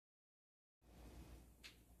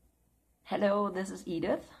Hello, this is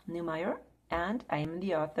Edith Neumeyer, and I am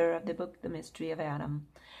the author of the book, The Mystery of Adam.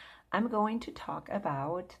 I'm going to talk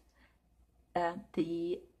about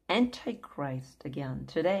the Antichrist again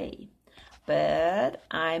today, but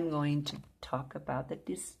I'm going to talk about the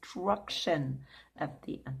destruction of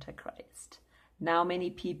the Antichrist. Now,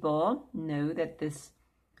 many people know that this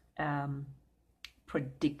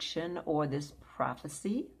prediction or this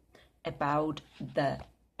prophecy about the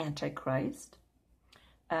Antichrist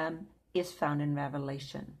is found in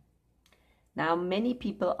Revelation. Now, many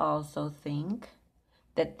people also think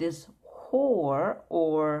that this whore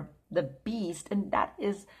or the beast, and that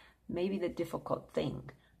is maybe the difficult thing.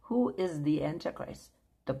 Who is the Antichrist?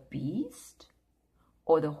 The beast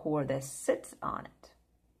or the whore that sits on it?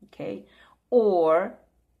 Okay? Or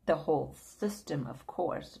the whole system, of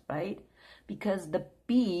course, right? Because the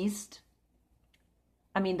beast,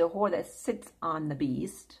 the whore that sits on the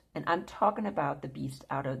beast, and I'm talking about the beast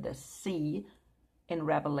out of the sea in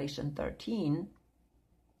Revelation 13,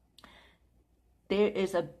 there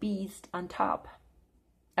is a beast on top.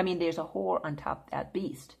 There's a whore on top of that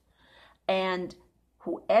beast. And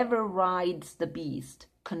whoever rides the beast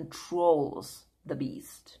controls the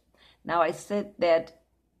beast. Now, I said that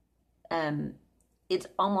it's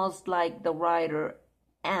almost like the rider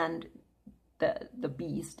and the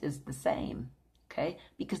beast is the same. Okay,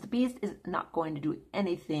 because the beast is not going to do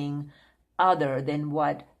anything other than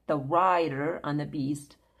what the rider on the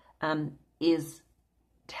beast is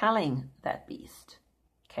telling that beast.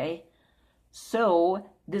 Okay, so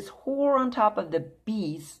this whore on top of the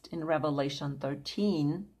beast in Revelation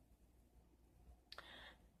 13,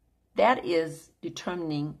 that is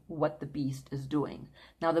determining what the beast is doing.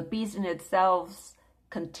 Now, the beast in itself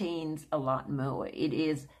contains a lot more. It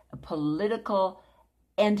is a political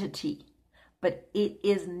entity. But it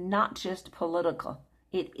is not just political.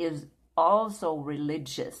 It is also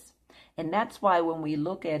religious. And that's why when we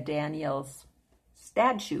look at Daniel's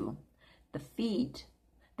statue, the feet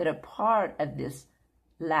that are part of this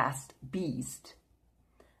last beast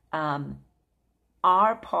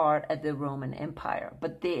are part of the Roman Empire.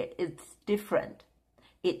 But it's different.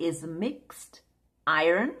 It is mixed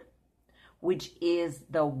iron, which is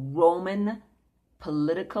the Roman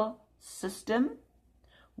political system,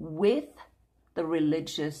 with the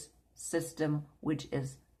religious system, which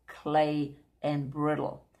is clay and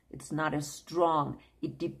brittle. It's not as strong.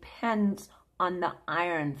 It depends on the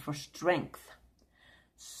iron for strength.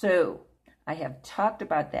 So I have talked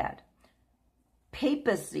about that.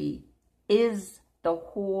 Papacy is the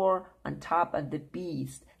whore on top of the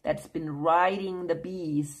beast that's been riding the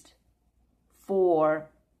beast for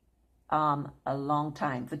a long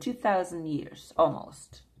time, for 2,000 years,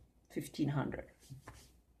 almost 1,500.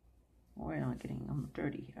 We're not getting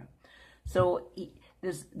dirty here. So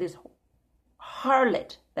this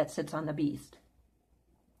harlot that sits on the beast,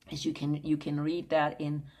 as you can read that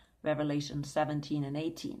in Revelation 17 and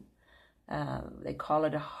 18. They call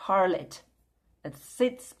it a harlot that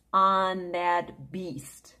sits on that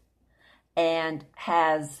beast and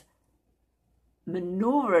has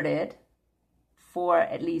maneuvered it for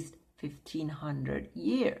at least 1,500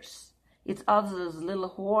 years. It's also this little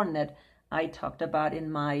horn that I talked about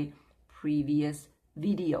in my previous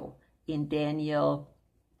video in Daniel,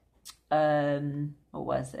 Daniel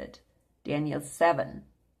 7.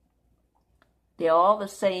 They're all the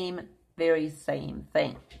same, very same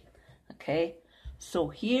thing. Okay, so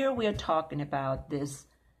here we are talking about this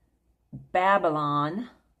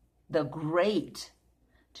Babylon the Great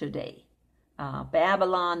today.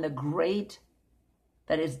 Babylon the Great,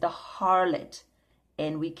 that is the harlot.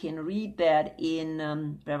 And we can read that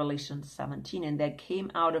in Revelation 17. And that came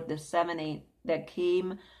out of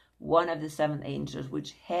one of the seven angels,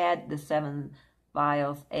 which had the seven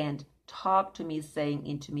vials, and talked to me, saying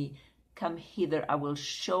unto me, Come hither, I will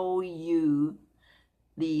show you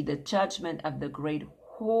the judgment of the great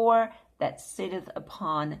whore that sitteth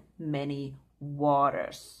upon many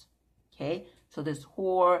waters. Okay, so this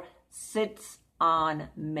whore sits on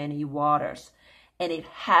many waters. And it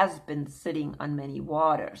has been sitting on many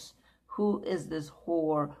waters. Who is this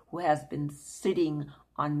whore who has been sitting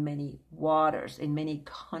on many waters in many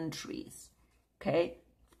countries? Okay,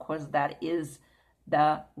 of course, that is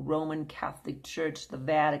the Roman Catholic Church, the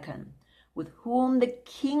Vatican, with whom the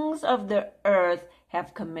kings of the earth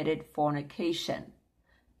have committed fornication.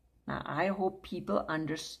 Now, I hope people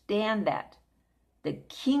understand that. The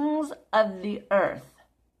kings of the earth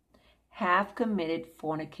have committed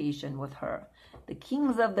fornication with her. The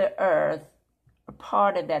kings of the earth are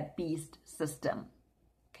part of that beast system.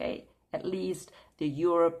 Okay, at least the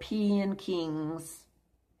European kings,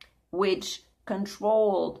 which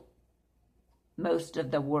controlled most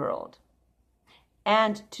of the world.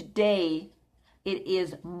 And today, it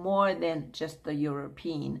is more than just the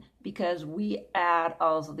European, because we add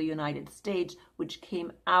also the United States, which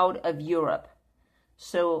came out of Europe.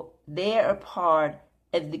 So they're a part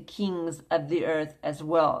of the kings of the earth as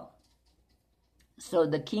well. So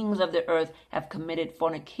the kings of the earth have committed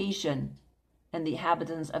fornication, and the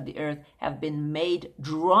inhabitants of the earth have been made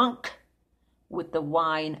drunk with the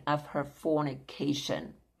wine of her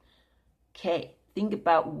fornication. Okay, think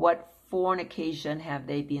about what fornication have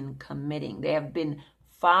they been committing. They have been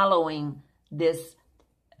following this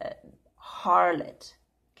harlot,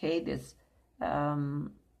 okay, this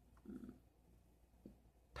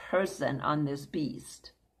person on this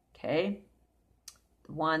beast, okay,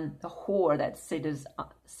 the whore that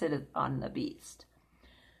sitteth on the beast.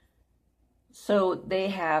 So they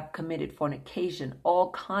have committed fornication,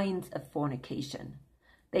 all kinds of fornication.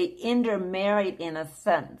 They intermarried in a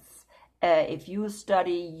sense. If you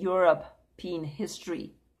study European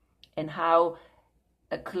history and how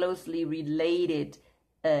closely related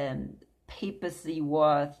papacy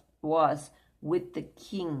was with the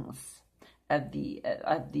kings of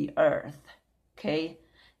the earth, okay,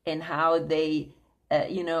 and how they,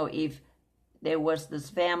 if there was this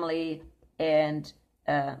family and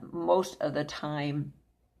most of the time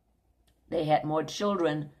they had more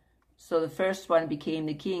children, so the first one became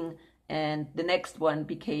the king and the next one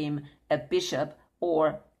became a bishop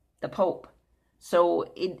or the pope.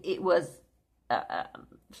 So it was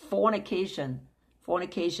fornication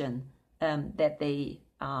that they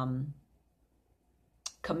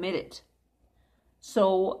committed.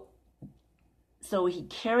 So he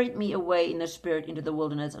carried me away in the spirit into the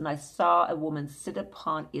wilderness, and I saw a woman sit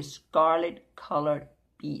upon a scarlet-colored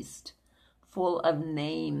beast, full of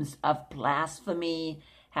names of blasphemy,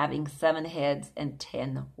 having 7 heads and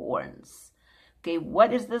 10 horns. Okay,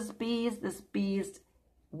 what is this beast? This beast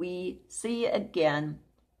we see again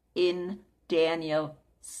in Daniel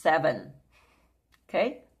 7.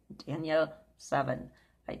 Okay, Daniel 7.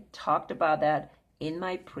 I talked about that in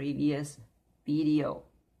my previous video.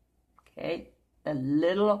 Okay, the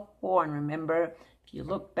little horn. Remember, if you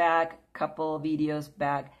look back a couple of videos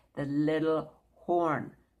back, the little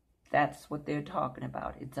horn. That's what they're talking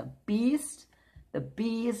about. It's a beast. The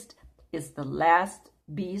beast is the last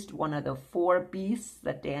beast, one of the 4 beasts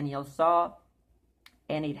that Daniel saw.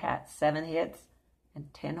 And it had 7 heads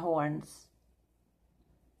and 10 horns.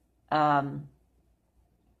 And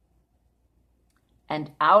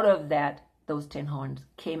out of those 10 horns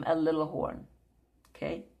came a little horn.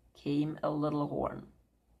 Okay? Came a little horn.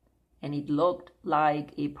 And it looked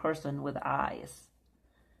like a person with eyes.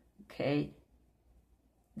 Okay?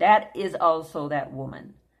 That is also that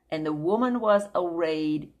woman. And the woman was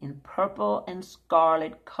arrayed in purple and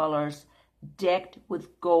scarlet colors, decked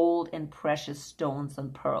with gold and precious stones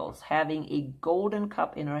and pearls, having a golden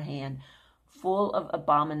cup in her hand, full of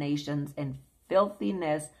abominations and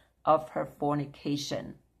filthiness of her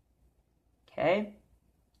fornication. Okay?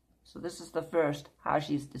 So this is the first, how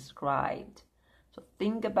she's described. So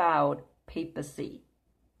think about papacy.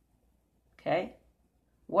 Okay?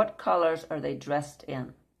 What colors are they dressed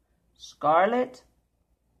in? Scarlet.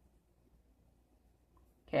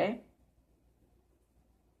 Okay?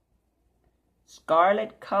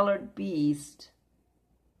 Scarlet colored beast.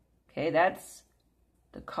 Okay, that's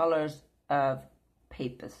the colors of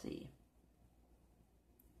papacy.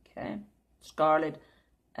 Okay? Scarlet,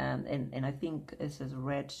 and I think this is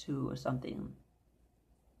red too or something.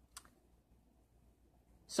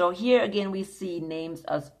 So here again we see names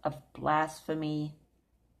of blasphemy.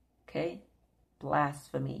 Okay?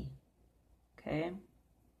 Blasphemy. Okay?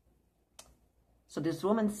 So this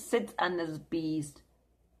woman sits on this beast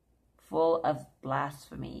full of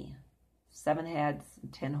blasphemy. 7 heads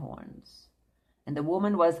and 10 horns. And the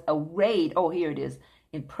woman was arrayed, oh here it is,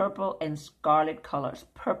 in purple and scarlet colors.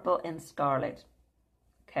 Purple and scarlet.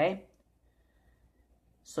 Okay?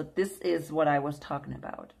 So this is what I was talking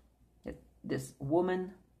about. This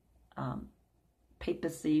woman,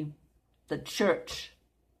 papacy, the church.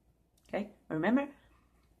 Okay? Remember?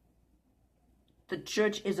 The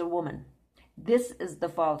church is a woman. This is the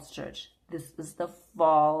false church. This is the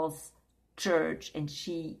false church, and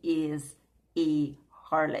she is a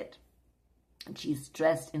harlot. And she's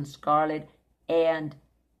dressed in scarlet and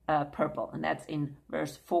purple, and that's in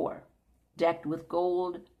verse 4. Decked with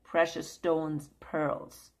gold, precious stones,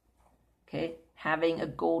 pearls. Okay? Having a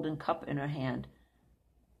golden cup in her hand,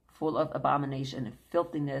 full of abomination and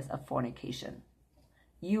filthiness of fornication.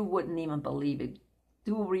 You wouldn't even believe it.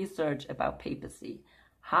 Do research about papacy.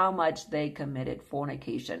 How much they committed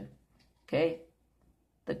fornication. Okay?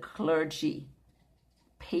 The clergy,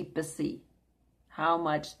 papacy, how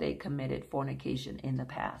much they committed fornication in the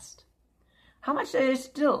past, how much they're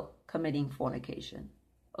still committing fornication.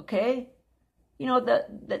 Okay? You know,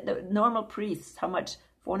 the normal priests, how much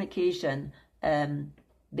fornication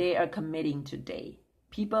they are committing today.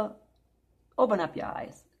 People, open up your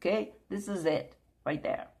eyes. Okay? This is it right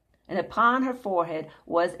there. And upon her forehead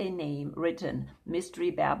was a name written,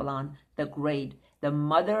 Mystery Babylon the Great, the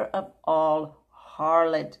mother of all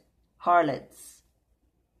harlots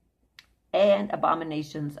and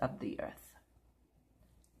abominations of the earth.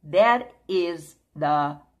 That is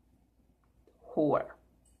the whore.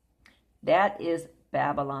 That is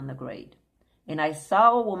Babylon the Great. And I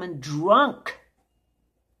saw a woman drunk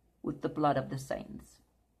with the blood of the saints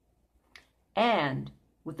and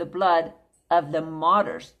with the blood of the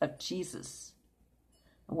martyrs of Jesus.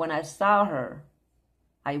 And when I saw her,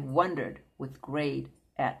 I wondered with great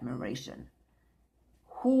admiration.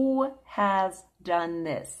 Who has done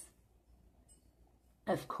this?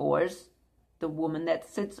 Of course, the woman that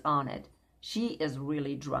sits on it. She is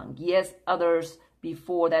really drunk. Yes, others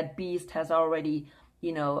before that beast has already,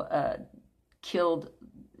 killed,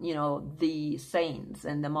 the saints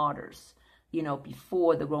and the martyrs,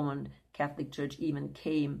 before the Roman Catholic Church even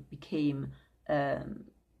became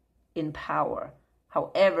in power.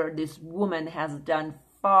 However, this woman has done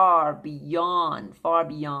far beyond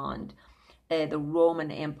the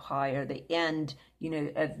Roman Empire, the end,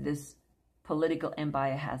 of this political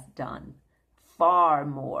empire has done. Far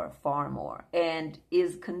more, and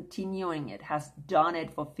is continuing it, has done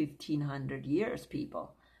it for 1,500 years,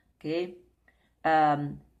 people. Okay?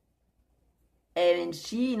 And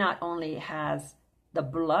she not only has the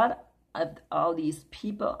blood of all these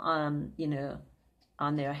people on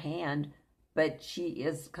their hand, but she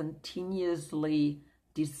is continuously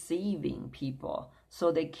deceiving people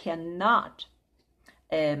so they cannot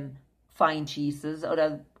find Jesus,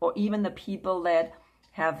 or even the people that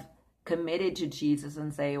have committed to Jesus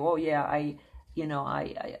and say, oh yeah, I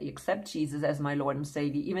accept Jesus as my Lord and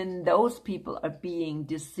Savior. Even those people are being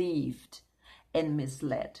deceived and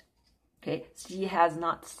misled. Okay, she has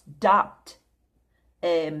not stopped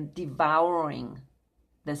devouring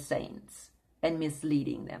the saints and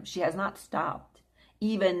misleading them. She has not stopped.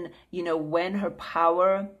 Even, when her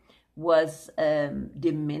power was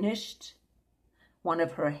diminished, one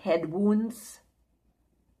of her head wounds,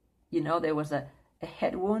 there was a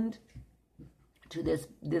head wound to this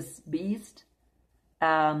beast.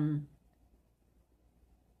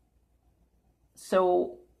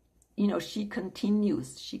 So, she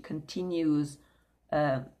continues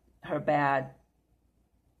her bad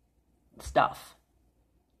stuff.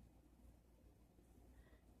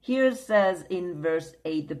 Here it says in verse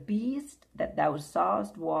 8, the beast that thou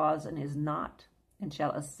sawest was and is not, and shall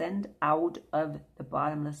ascend out of the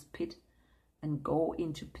bottomless pit and go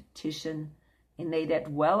into petition, and they that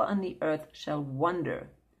dwell on the earth shall wonder,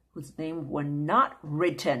 whose names were not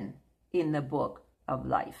written in the book of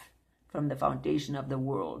life from the foundation of the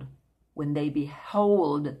world, when they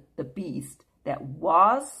behold the beast that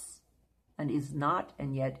was and is not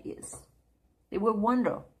and yet is. They will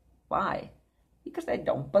wonder. Why? Because they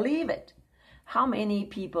don't believe it. How many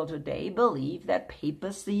people today believe that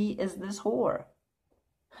papacy is this whore?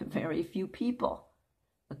 Very few people.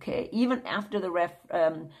 Okay, even after the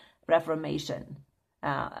Reformation,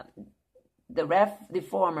 the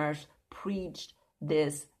reformers preached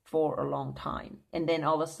this for a long time, and then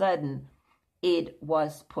all of a sudden it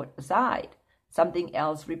was put aside. Something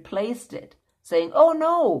else replaced it, saying, oh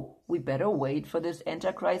no, we better wait for this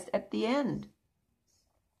Antichrist at the end.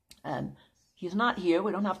 He's not here.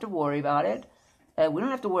 We don't have to worry about it. We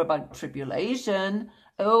don't have to worry about tribulation.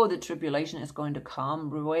 Oh, the tribulation is going to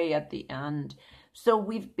come way at the end. So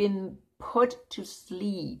we've been put to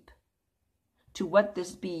sleep to what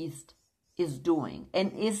this beast is doing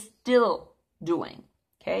and is still doing.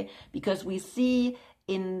 Okay? Because we see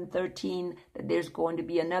in 13 that there's going to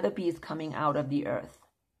be another beast coming out of the earth.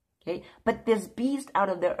 Okay? But this beast out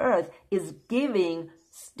of the earth is giving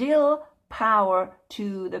still power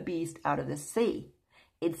to the beast out of the sea.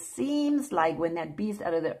 It seems like when that beast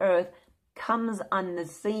out of the earth comes on the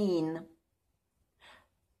scene,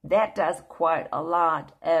 that does quite a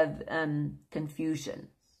lot of confusion.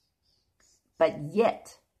 But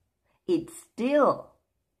yet, it still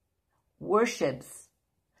worships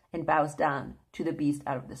and bows down to the beast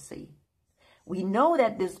out of the sea. We know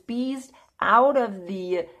that this beast out of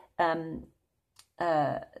the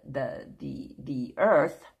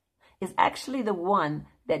earth is actually the one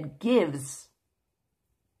that gives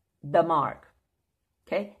the mark.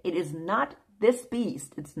 Okay? It is not this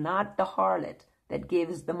beast, it's not the harlot that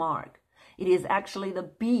gives the mark. It is actually the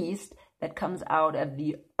beast that comes out of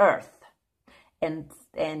the earth. and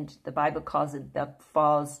the Bible calls it the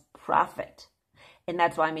false prophet. And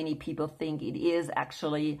that's why many people think it is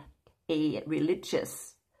actually a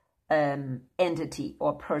religious entity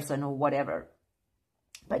or person or whatever.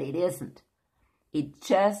 But it isn't. It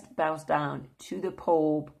just bows down to the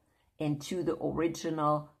Pope and to the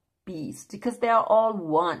original beast, because they are all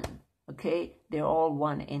one, okay? They're all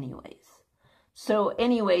one anyways. So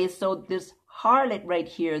anyways, so this harlot right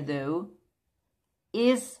here, though,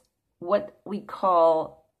 is what we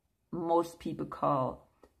call, most people call,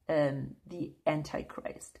 the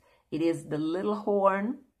Antichrist. It is the little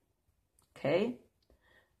horn, okay?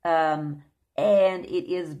 And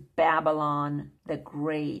it is Babylon the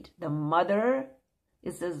Great, the mother.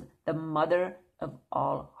 It says the mother of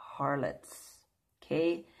all harlots,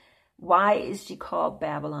 okay? Why is she called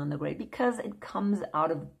Babylon the Great? Because it comes out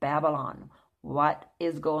of Babylon. What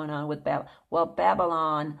is going on with Babylon? Well,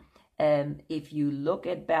 Babylon, if you look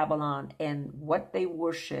at Babylon and what they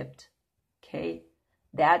worshipped, okay,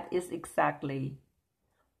 that is exactly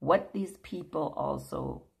what these people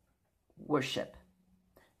also worship.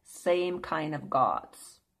 Same kind of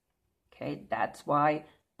gods. Okay, that's why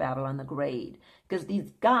Babylon the Great. Because these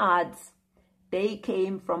gods, they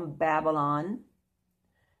came from Babylon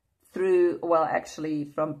through, well, actually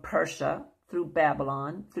from Persia, through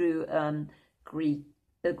Babylon, through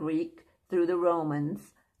the Greek, through the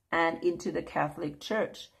Romans, and into the Catholic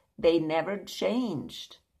Church. They never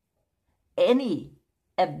changed any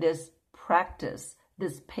of this practice,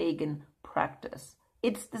 this pagan practice.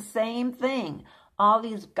 It's the same thing. All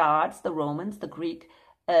these gods, the Romans, the Greek,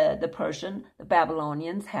 the Persian, the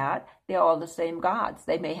Babylonians had, they're all the same gods.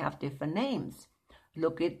 They may have different names.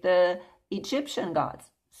 Look at the Egyptian gods.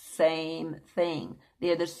 Same thing.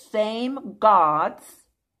 They're the same gods,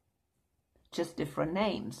 just different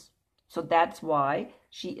names. So that's why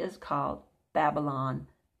she is called Babylon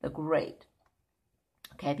the Great.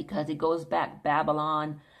 Okay, because it goes back,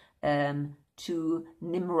 Babylon, to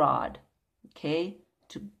Nimrod. Okay,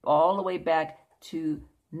 to all the way back to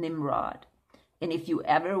Nimrod. And if you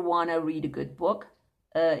ever want to read a good book,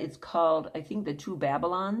 it's called, I think, The Two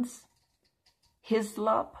Babylons.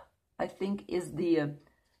 Hislop, I think, is the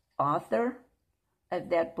author of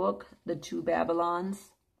that book, The Two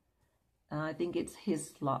Babylons. I think it's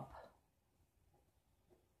Hislop.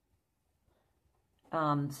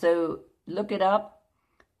 So look it up.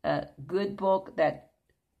 A good book that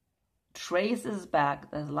traces back,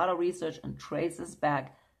 there's a lot of research and traces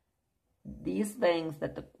back these things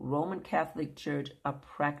that the Roman Catholic Church are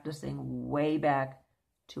practicing way back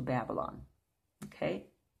to Babylon. Okay?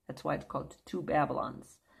 That's why it's called Two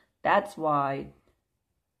Babylons. That's why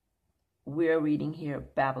we're reading here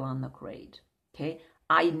Babylon the Great. Okay?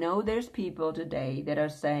 I know there's people today that are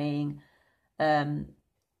saying,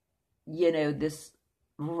 this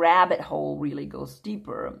rabbit hole really goes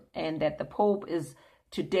deeper, and that the Pope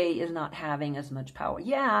today is not having as much power.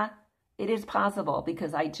 Yeah, it is possible,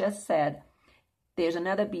 because I just said there's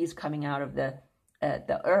another beast coming out of the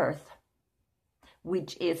earth,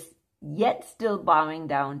 which is yet still bowing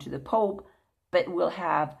down to the Pope, but will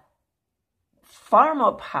have far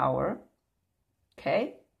more power,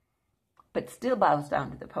 okay, but still bows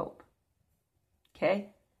down to the Pope,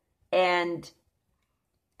 okay? And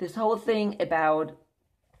this whole thing about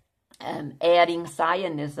adding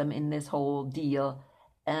Zionism in this whole deal,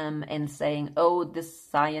 and saying, oh, this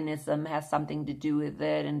Zionism has something to do with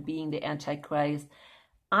it and being the Antichrist.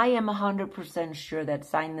 I am 100% sure that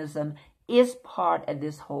Zionism is part of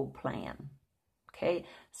this whole plan. Okay?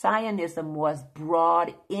 Zionism was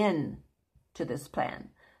brought in to this plan.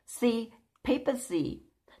 See, papacy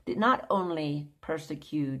did not only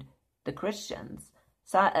persecute the Christians,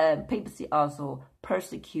 papacy also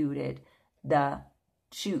persecuted the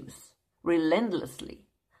Jews relentlessly.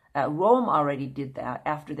 Rome already did that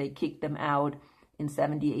after they kicked them out in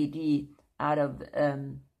 70 AD out of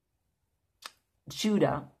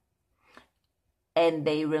Judah, and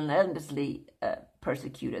they relentlessly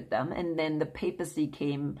persecuted them. And then the papacy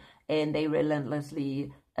came and they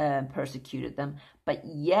relentlessly persecuted them. But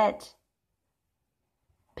yet,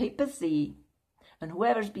 papacy and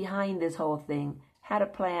whoever's behind this whole thing had a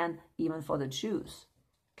plan even for the Jews.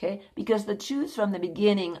 Okay? Because the Jews from the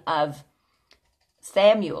beginning of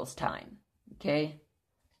Samuel's time, okay?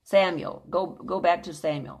 Samuel, go back to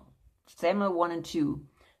Samuel. Samuel 1 and 2.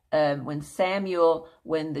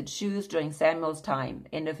 When the Jews during Samuel's time,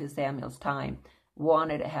 end of his Samuel's time,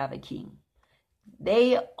 wanted to have a king,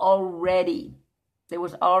 there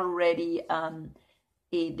was already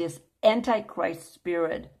this Antichrist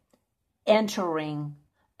spirit entering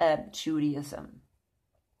Judaism.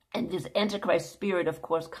 And this Antichrist spirit, of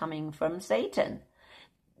course, coming from Satan.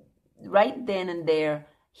 right then and there,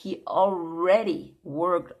 he already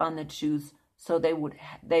worked on the Jews so they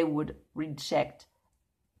would reject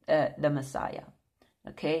the Messiah.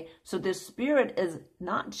 Okay, so the spirit is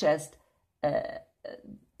not just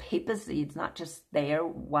papacy. It's not just there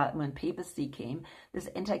when papacy came. This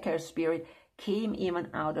Antichrist spirit came even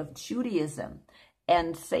out of Judaism,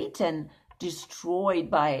 and Satan destroyed,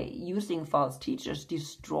 by using false teachers,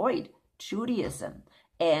 destroyed Judaism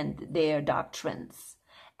and their doctrines,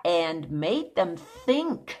 and made them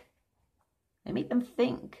think. They made them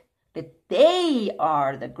think that they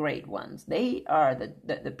are the great ones. They are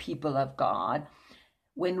the people of God,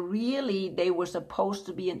 when really they were supposed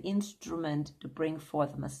to be an instrument to bring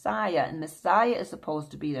forth Messiah, and Messiah is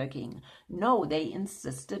supposed to be their king. No, they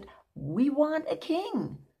insisted, we want a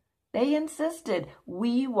king. They insisted,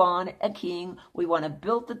 we want a king. We want to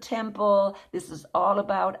build the temple. This is all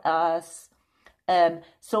about us.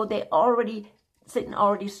 So Satan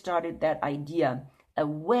already started that idea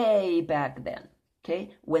way back then,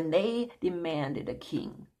 okay, when they demanded a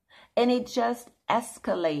king. And it just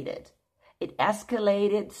escalated. It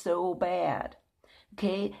escalated so bad,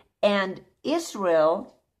 okay? And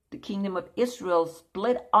Israel, the kingdom of Israel,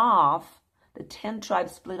 split off. The 10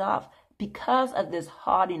 tribes split off because of this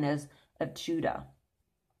haughtiness of Judah,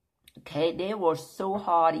 okay? They were so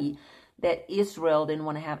haughty that Israel didn't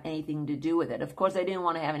want to have anything to do with it. Of course, they didn't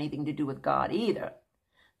want to have anything to do with God either.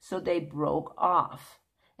 So they broke off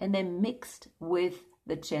and they mixed with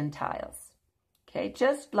the Gentiles, okay?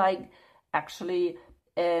 Just like actually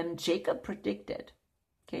Jacob predicted,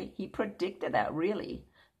 okay? He predicted that really,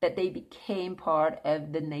 that they became part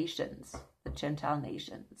of the nations, the Gentile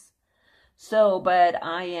nations. So, but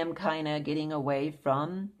I am kind of getting away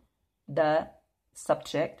from the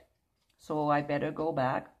subject, so I better go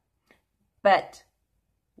back. But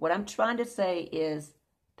what I'm trying to say is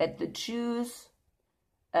that the Jews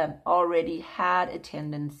already had a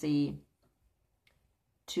tendency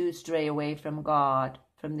to stray away from God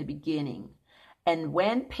from the beginning. And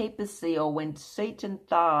when papacy, or when Satan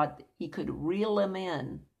thought he could reel them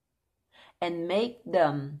in and make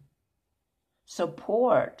them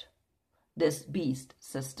support this beast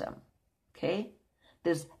system, okay,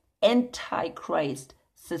 this Antichrist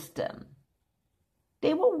system,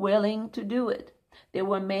 they were willing to do it. There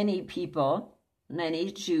were many people,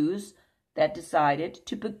 many Jews, that decided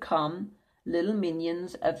to become little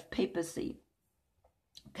minions of papacy,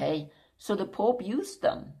 okay? So the Pope used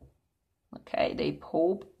them. Okay, the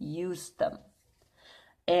Pope used them.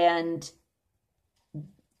 And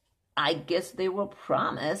I guess they were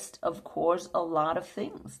promised, of course, a lot of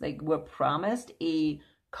things. They were promised a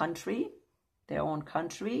country, their own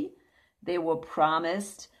country. They were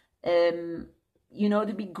promised, to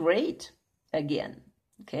be great again.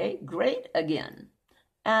 Okay, great again.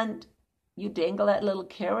 And you dangle that little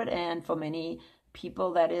carrot, and for many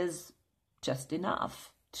people, that is just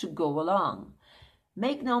enough to go along.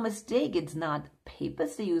 Make no mistake, it's not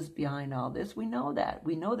papacy who's behind all this. We know that.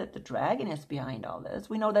 We know that the dragon is behind all this.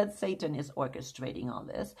 We know that Satan is orchestrating all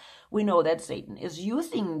this. We know that Satan is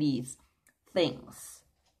using these things.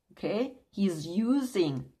 Okay? He's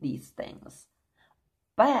using these things.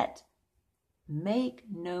 But make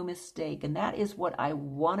no mistake, and that is what I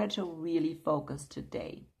wanted to really focus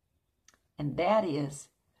today. And that is,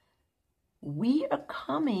 we are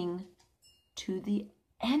coming to the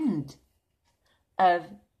end of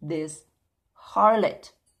this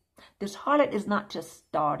harlot. This harlot is not just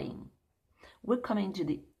starting. We're coming to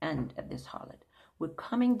the end of this harlot. We're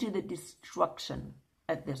coming to the destruction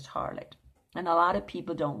of this harlot. And a lot of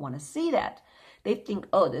people don't want to see that. They think,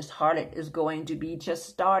 oh, this harlot is going to be just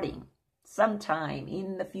starting sometime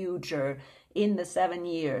in the future, in the 7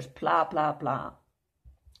 years, blah, blah, blah.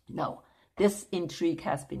 No, this intrigue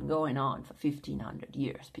has been going on for 1,500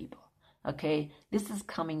 years, people. Okay, this is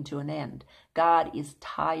coming to an end. God is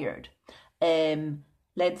tired.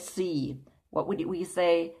 Let's see. What would we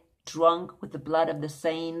say? Drunk with the blood of the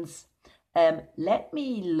saints. Let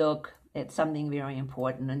me look at something very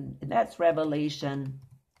important, and that's Revelation.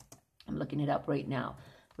 I'm looking it up right now.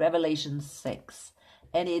 Revelation 6.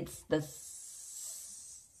 And it's let's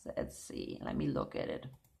see. Let me look at it.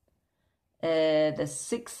 The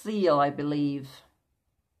 6th seal, I believe.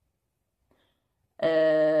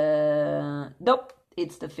 Nope,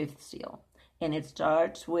 it's the 5th seal. And it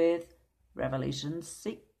starts with Revelation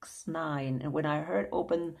 6:9.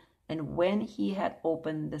 And when he had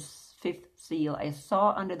opened the 5th seal, I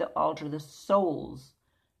saw under the altar the souls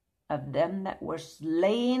of them that were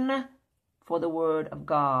slain for the word of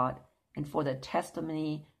God and for the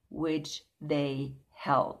testimony which they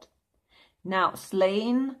held. Now,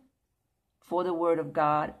 slain for the word of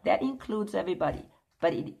God, that includes everybody.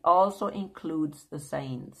 but it also includes the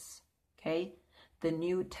saints, okay? The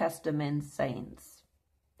New Testament saints.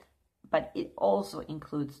 But it also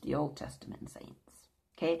includes the Old Testament saints,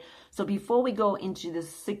 okay? So before we go into the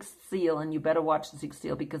sixth seal, and you better watch the sixth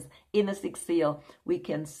seal, because in the sixth seal, we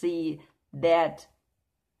can see that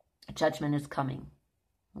judgment is coming,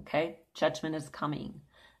 okay? Judgment is coming.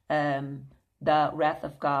 The wrath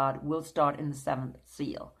of God will start in the seventh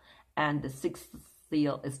seal. And the sixth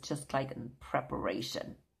seal is just like in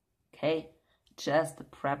preparation, okay? Just the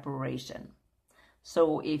preparation.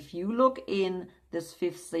 So if you look in this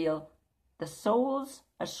fifth seal, the souls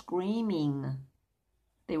are screaming.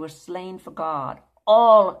 They were slain for God.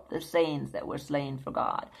 All the saints that were slain for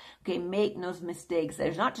God. Okay, make no mistakes.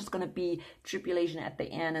 There's not just going to be tribulation at the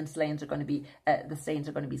end and the saints are going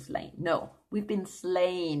to be slain. No, we've been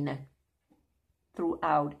slain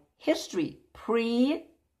throughout history. Pre-Gentile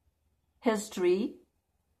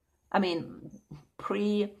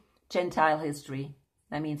history.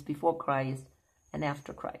 That means before Christ and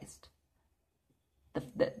after Christ.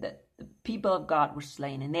 The people of God were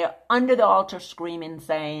slain, and they're under the altar screaming,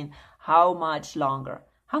 saying, how much longer?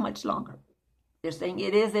 How much longer? They're saying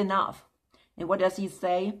it is enough. And what does he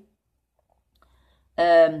say?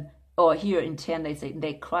 Or here in 10, they say,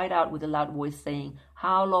 they cried out with a loud voice, saying,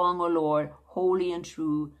 how long, O Lord, holy and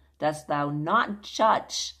true, dost thou not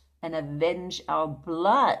judge and avenge our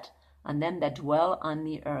blood on them that dwell on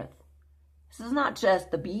the earth? This is not just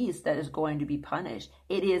the beast that is going to be punished.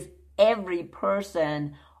 It is every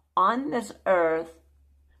person on this earth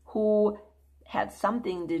who had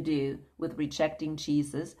something to do with rejecting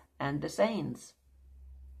Jesus and the saints.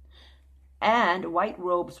 And white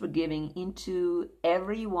robes were given into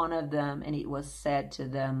every one of them, and it was said to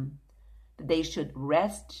them that they should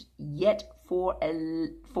rest yet for a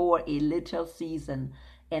little season,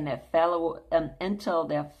 and until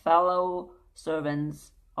their fellow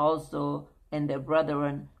servants also and their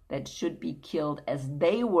brethren that should be killed as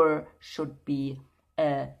they were should be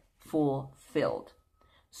fulfilled.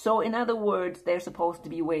 So in other words, they're supposed to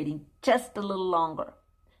be waiting just a little longer.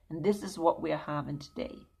 And this is what we're having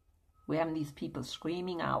today. We're having these people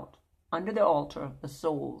screaming out under the altar, the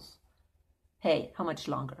souls, hey, how much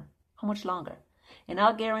longer? How much longer? And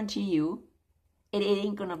I'll guarantee you, it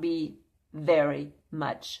ain't going to be very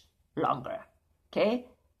much longer, okay?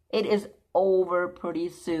 It is over pretty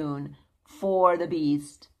soon for the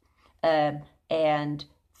beast and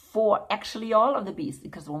for actually all of the beasts,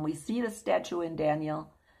 because when we see the statue in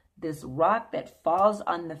Daniel, this rock that falls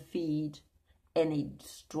on the feet and it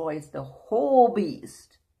destroys the whole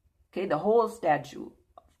beast, okay, the whole statue,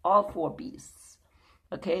 all four beasts,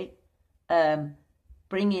 okay,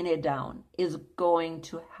 bringing it down is going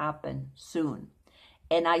to happen soon.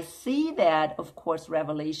 And I see that, of course,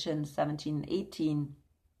 Revelation 17 and 18,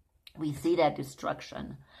 we see that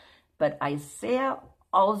destruction. But Isaiah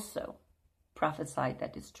also prophesied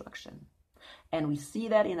that destruction. And we see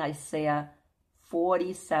that in Isaiah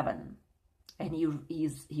 47. And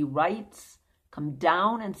he writes, come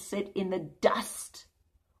down and sit in the dust,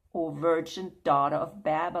 O virgin daughter of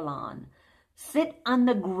Babylon. Sit on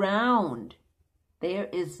the ground. There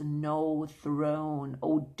is no throne,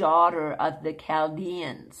 O daughter of the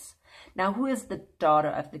Chaldeans. Now, who is the daughter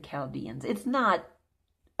of the Chaldeans? It's not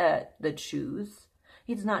the Jews.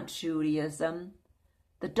 It's not Judaism.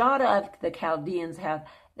 The daughter of the Chaldeans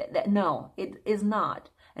no, it is not.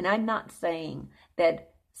 And I'm not saying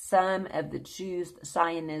that some of the Jews,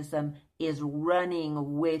 Zionism, is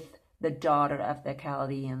running with the daughter of the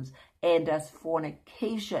Chaldeans and does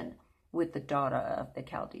fornication with the daughter of the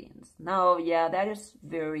Chaldeans. No, yeah, that is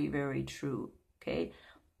very, very true, okay?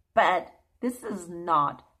 But this is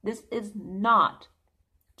not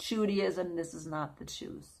Judaism, this is not the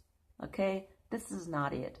Jews, okay? This is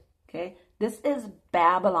not it, okay? This is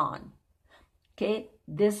Babylon, okay?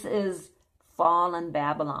 This is fallen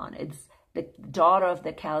Babylon. It's the daughter of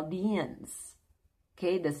the Chaldeans,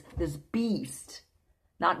 okay? This beast,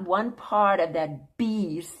 not one part of that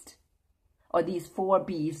beast or these four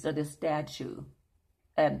beasts or the statue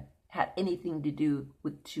had anything to do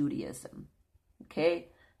with Judaism, okay?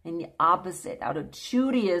 And the opposite, out of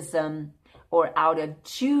Judaism or out of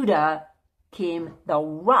Judah came the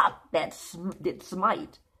rock that did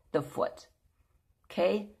smite the foot,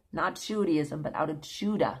 okay? Not Judaism, but out of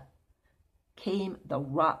Judah came the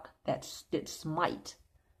rock that did smite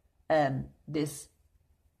this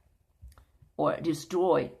or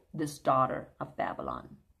destroy this daughter of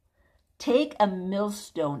Babylon. Take a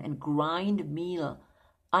millstone and grind meal,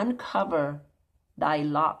 uncover thy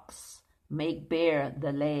locks, make bare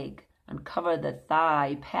the leg, uncover the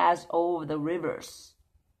thigh, pass over the rivers.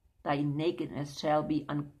 Thy nakedness shall be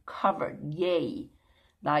uncovered, yea,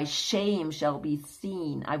 Thy shame shall be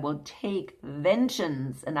seen. I will take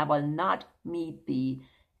vengeance, and I will not meet thee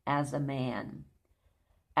as a man.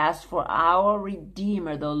 As for our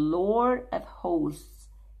Redeemer, the Lord of hosts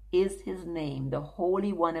is his name, the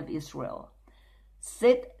Holy One of Israel.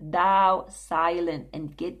 Sit thou silent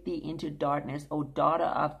and get thee into darkness, O daughter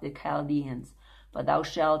of the Chaldeans, for thou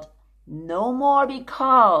shalt no more be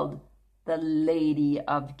called the Lady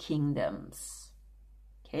of Kingdoms.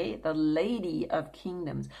 Okay, the Lady of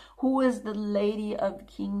Kingdoms. Who is the Lady of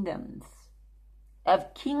Kingdoms?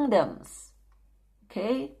 Of Kingdoms.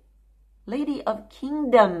 Okay, Lady of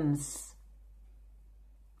Kingdoms.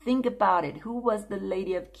 Think about it. Who was the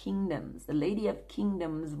Lady of Kingdoms? The Lady of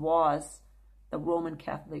Kingdoms was the Roman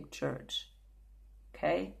Catholic Church.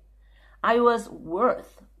 Okay, I was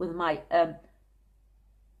wroth with my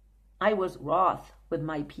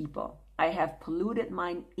people. I have polluted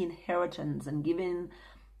mine inheritance and given.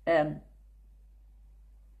 I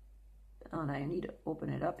need to open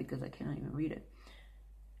it up because I cannot even read it.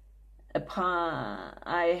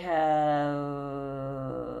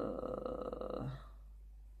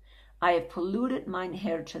 I have polluted mine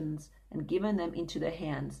inheritance and given them into the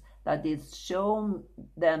hands. Thou didst show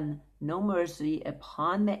them no mercy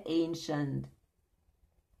upon the ancient.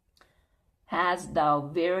 Hast thou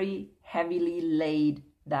very heavily laid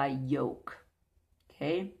thy yoke.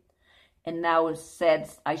 Okay? And thou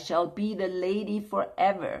saidst, I shall be the lady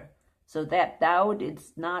forever, so that thou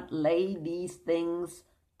didst not lay these things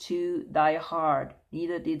to thy heart,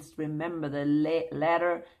 neither didst remember the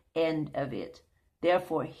latter end of it.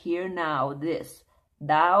 Therefore hear now this,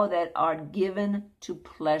 thou that art given to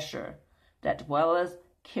pleasure, that dwellest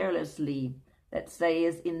carelessly, that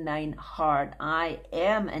sayest in thine heart, I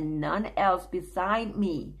am and none else beside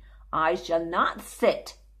me. I shall not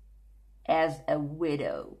sit as a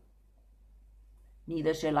widow,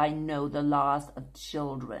 neither shall I know the loss of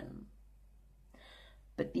children.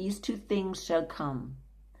 But these two things shall come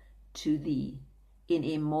to thee in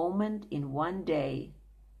a moment, in one day,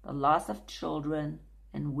 the loss of children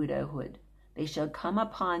and widowhood. They shall come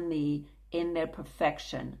upon thee in their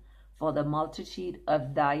perfection, for the multitude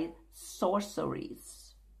of thy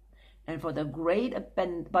sorceries, and for the great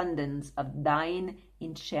abundance of thine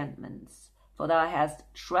enchantments. For thou hast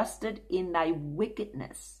trusted in thy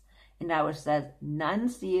wickedness, and thou says, none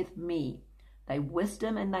seeth me. Thy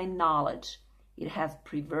wisdom and thy knowledge, it has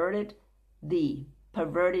perverted thee,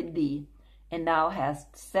 and thou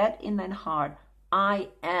hast said in thine heart, I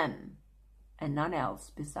am, and none else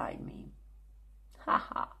beside me. Ha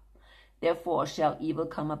ha. Therefore shall evil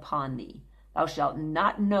come upon thee. Thou shalt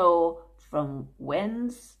not know from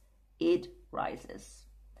whence it rises.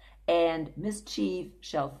 And mischief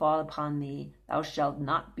shall fall upon thee. Thou shalt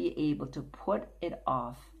not be able to put it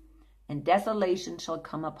off. And desolation shall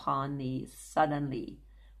come upon thee suddenly,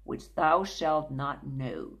 which thou shalt not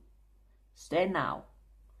know. Stand now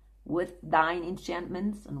with thine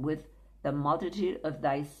enchantments and with the multitude of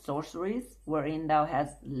thy sorceries, wherein thou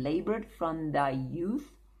hast labored from thy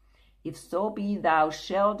youth. If so be thou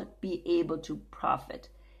shalt be able to profit,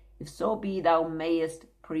 if so be thou mayest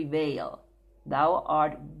prevail. Thou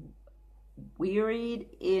art wearied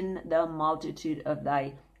in the multitude of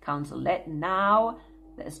thy counsel. Let now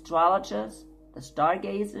the astrologers, the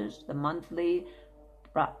stargazers, the monthly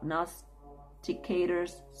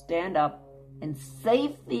prognosticators stand up and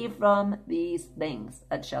save thee from these things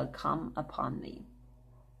that shall come upon thee.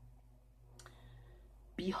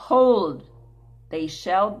 Behold, they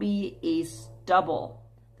shall be a stubble.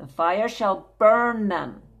 The fire shall burn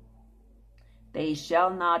them. They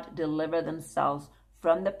shall not deliver themselves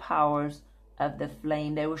from the powers of the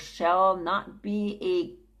flame. There shall not be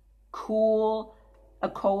a coal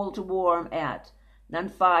to warm at, none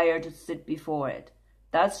fire to sit before it.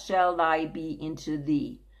 Thus shall thy be into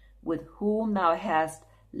thee, with whom thou hast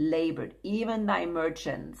labored, even thy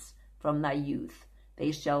merchants from thy youth.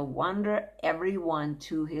 They shall wander every one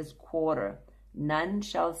to his quarter. None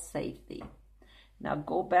shall save thee. Now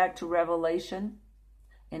go back to Revelation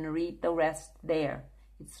and read the rest there.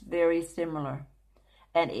 It's very similar.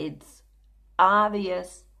 And it's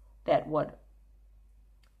obvious that what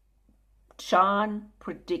John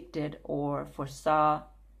predicted or foresaw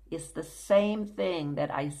is the same thing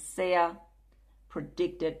that Isaiah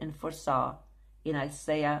predicted and foresaw in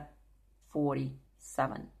Isaiah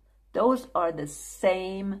 47. Those are the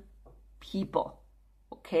same people,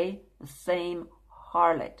 okay? The same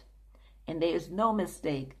harlot. And there is no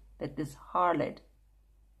mistake that this harlot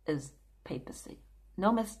is papacy.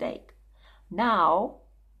 No mistake. Now,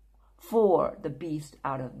 for the beast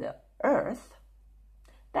out of the earth,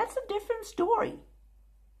 that's a different story.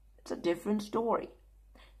 It's a different story.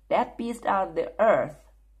 That beast out of the earth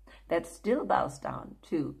that still bows down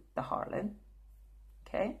to the harlot,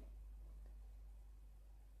 okay,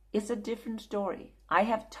 it's a different story. I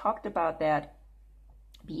have talked about that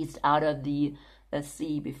beast out of the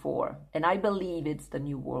sea before, and I believe it's the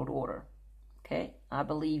New World Order, okay? I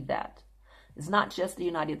believe that. It's not just the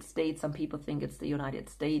United States. Some people think it's the United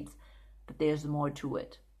States, but there's more to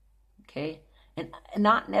it, okay? And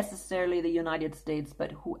not necessarily the United States,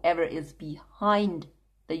 but whoever is behind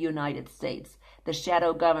the United States, the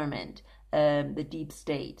shadow government, the deep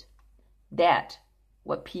state. That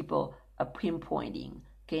what people are pinpointing,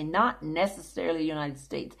 okay? Not necessarily the United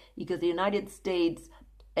States, because the United States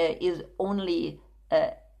is only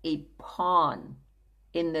a pawn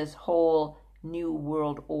in this whole New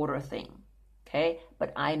World Order thing, okay?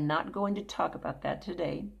 But I'm not going to talk about that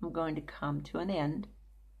today. I'm going to come to an end.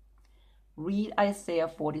 Read Isaiah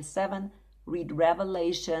 47, read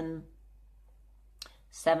Revelation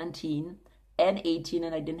 17 and 18,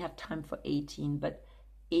 and I didn't have time for 18, but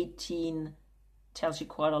 18 tells you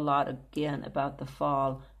quite a lot again about the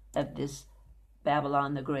fall of this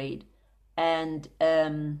Babylon the Great. And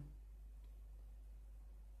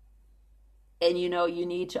you know, you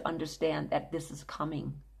need to understand that this is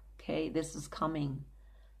coming, okay? This is coming.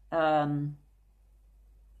 And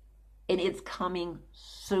it's coming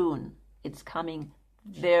soon. It's coming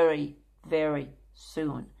very, very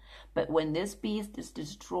soon. But when this beast is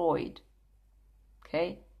destroyed,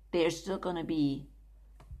 okay, there's still going to be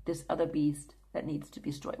this other beast that needs to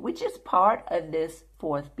be destroyed, which is part of this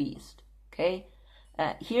fourth beast, okay?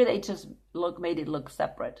 Here they just made it look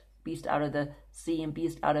separate. Beast out of the sea and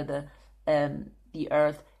beast out of the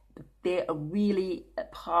earth. They are really a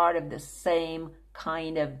part of the same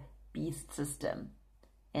kind of beast system.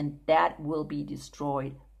 And that will be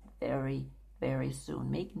destroyed very, very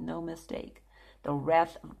soon. Make no mistake. The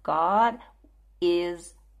wrath of God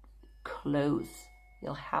is close.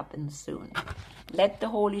 It'll happen soon. Let the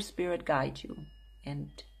Holy Spirit guide you. And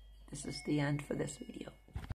this is the end for this video.